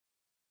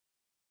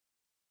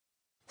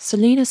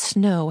Selina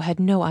Snow had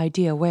no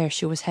idea where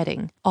she was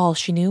heading. All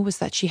she knew was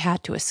that she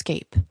had to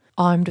escape.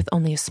 Armed with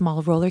only a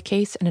small roller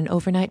case and an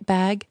overnight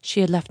bag,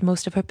 she had left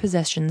most of her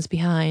possessions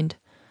behind.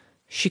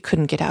 She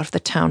couldn't get out of the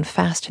town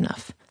fast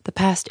enough. The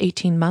past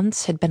 18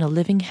 months had been a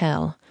living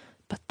hell,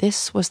 but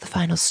this was the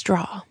final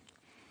straw.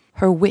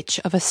 Her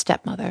witch of a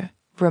stepmother,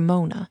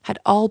 Ramona, had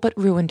all but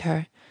ruined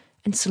her,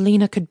 and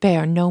Selina could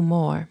bear no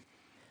more.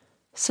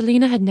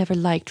 Selina had never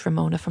liked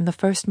Ramona from the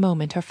first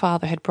moment her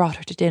father had brought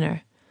her to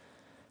dinner.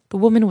 The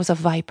woman was a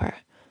viper,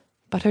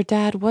 but her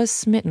dad was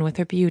smitten with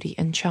her beauty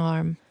and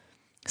charm.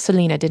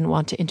 Selina didn't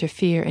want to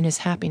interfere in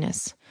his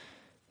happiness.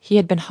 He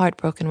had been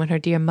heartbroken when her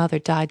dear mother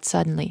died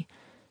suddenly,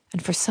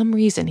 and for some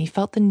reason he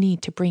felt the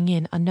need to bring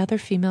in another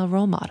female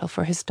role model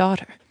for his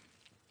daughter.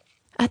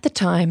 At the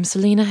time,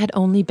 Selina had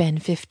only been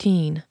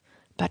 15,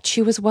 but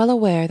she was well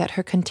aware that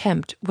her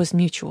contempt was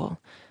mutual,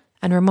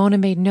 and Ramona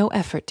made no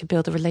effort to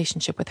build a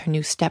relationship with her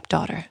new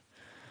stepdaughter.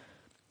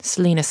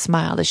 Selina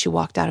smiled as she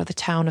walked out of the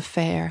town of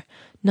Fair,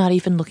 not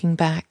even looking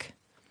back.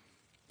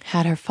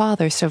 Had her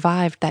father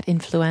survived that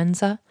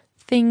influenza,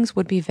 things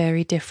would be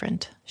very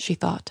different, she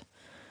thought.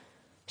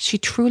 She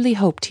truly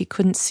hoped he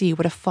couldn't see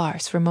what a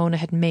farce Ramona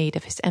had made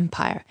of his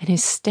empire and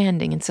his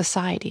standing in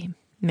society.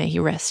 May he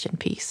rest in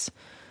peace.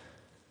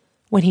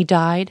 When he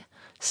died,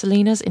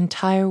 Selina's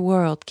entire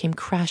world came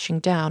crashing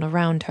down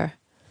around her.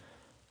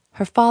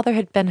 Her father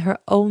had been her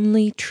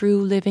only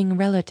true living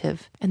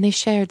relative, and they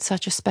shared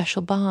such a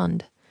special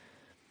bond.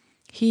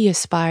 He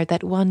aspired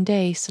that one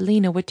day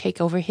Selina would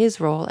take over his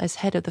role as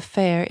head of the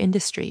Fair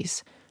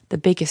Industries, the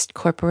biggest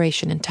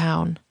corporation in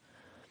town.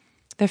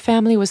 Their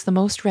family was the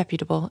most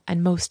reputable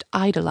and most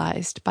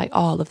idolized by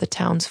all of the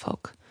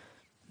townsfolk.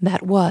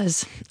 That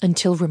was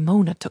until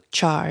Ramona took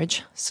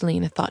charge,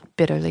 Selina thought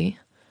bitterly.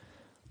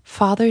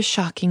 Father's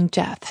shocking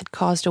death had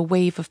caused a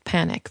wave of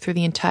panic through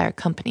the entire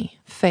company,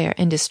 Fair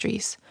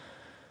Industries.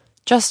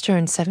 Just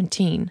turned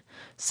 17,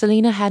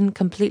 Selina hadn't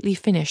completely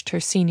finished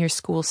her senior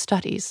school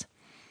studies.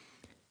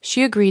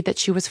 She agreed that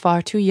she was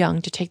far too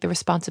young to take the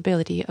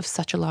responsibility of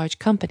such a large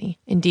company.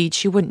 Indeed,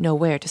 she wouldn't know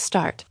where to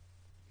start.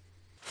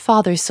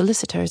 Father's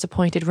solicitors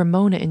appointed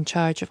Ramona in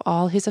charge of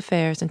all his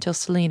affairs until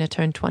Selina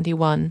turned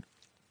 21.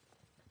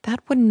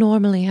 That would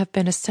normally have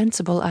been a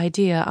sensible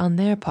idea on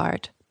their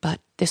part,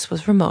 but this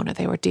was Ramona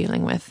they were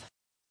dealing with.